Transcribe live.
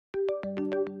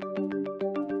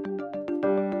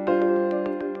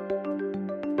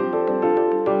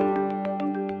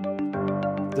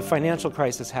The financial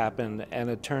crisis happened, and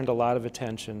it turned a lot of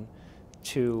attention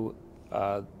to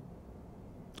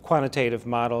quantitative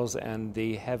models and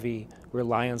the heavy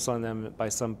reliance on them by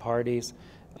some parties.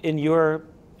 In your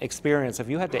experience, have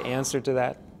you had to answer to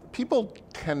that? People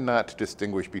tend not to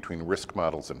distinguish between risk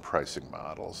models and pricing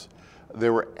models.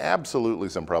 There were absolutely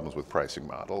some problems with pricing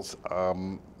models.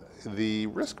 The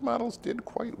risk models did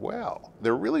quite well.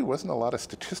 There really wasn't a lot of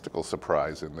statistical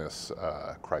surprise in this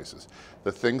crisis.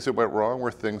 The things that went wrong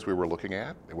were things we were looking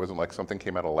at. It wasn't like something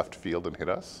came out of left field and hit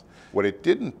us. What it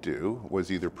didn't do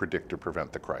was either predict or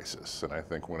prevent the crisis. And I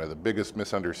think one of the biggest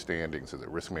misunderstandings is that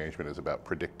risk management is about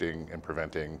predicting and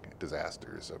preventing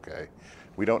disasters, okay?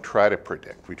 We don't try to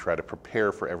predict, we try to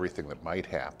prepare for everything that might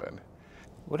happen.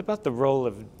 What about the role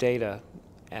of data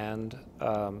and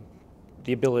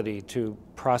the ability to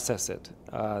process it?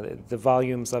 The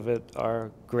volumes of it are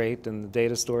great, and the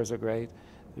data stores are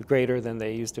greater than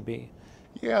they used to be.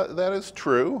 Yeah, that is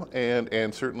true,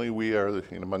 and certainly we are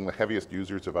among the heaviest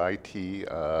users of IT in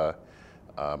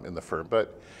the firm,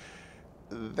 but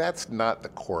that's not the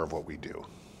core of what we do.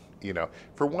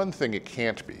 For one thing, it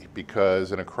can't be,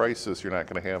 because in a crisis you're not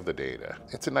going to have the data.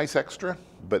 It's a nice extra,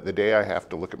 but the day I have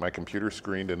to look at my computer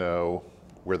screen to know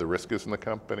where the risk is in the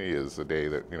company is the day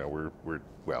that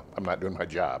well, I'm not doing my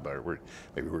job, or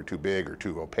maybe we're too big or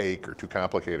too opaque or too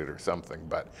complicated or something,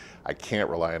 but I can't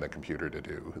rely on a computer to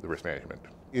do the risk management.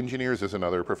 Engineers is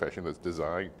another profession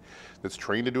that's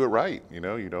trained to do it right. You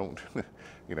don't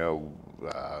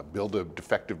build a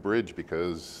defective bridge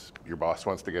because your boss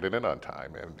wants to get it in on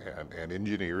time, and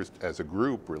engineers as a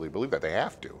group really believe that they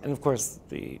have to. And of course,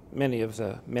 many of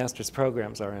the master's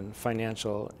programs are in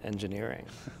financial engineering.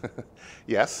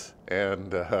 Yes,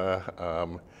 and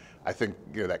I think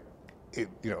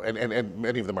and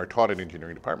many of them are taught in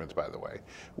engineering departments, by the way,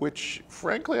 which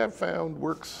frankly I've found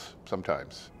works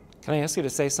sometimes. Can I ask you to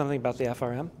say something about the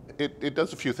FRM? It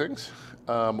does a few things.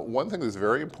 One thing that's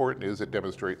very important is it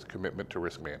demonstrates commitment to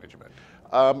risk management.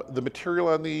 The material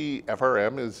on the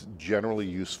FRM is generally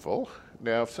useful.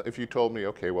 Now, if you told me,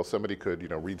 okay, well, somebody could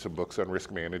read some books on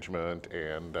risk management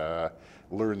and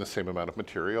learn the same amount of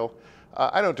material,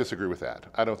 I don't disagree with that.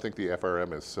 I don't think the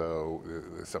FRM is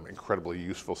some incredibly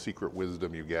useful secret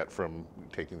wisdom you get from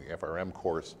taking the FRM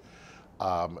course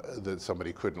that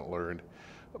somebody couldn't learn.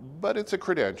 But it's a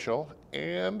credential,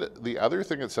 and the other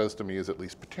thing it says to me is, at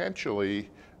least potentially,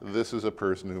 this is a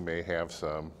person who may have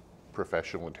some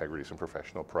professional integrity, some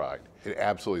professional pride. It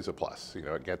absolutely is a plus.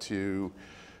 It gets you,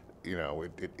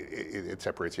 it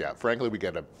separates you out. Frankly, we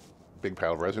get a big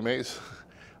pile of resumes.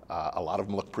 A lot of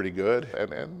them look pretty good,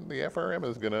 and the FRM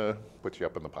is going to put you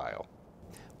up in the pile.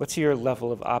 What's your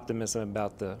level of optimism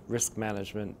about the risk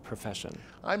management profession?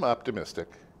 I'm optimistic.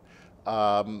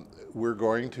 We're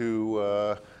going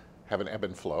to have an ebb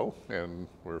and flow, and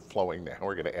we're flowing now.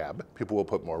 We're going to ebb. People will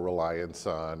put more reliance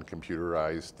on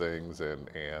computerized things, and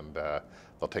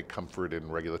they'll take comfort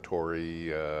in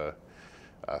regulatory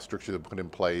strictures that put in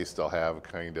place. They'll have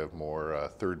kind of more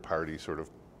third-party sort of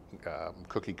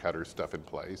cookie cutter stuff in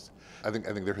place. I think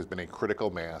there has been a critical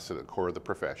mass at the core of the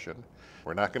profession.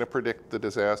 We're not going to predict the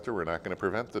disaster. We're not going to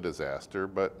prevent the disaster,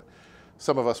 but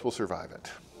some of us will survive it.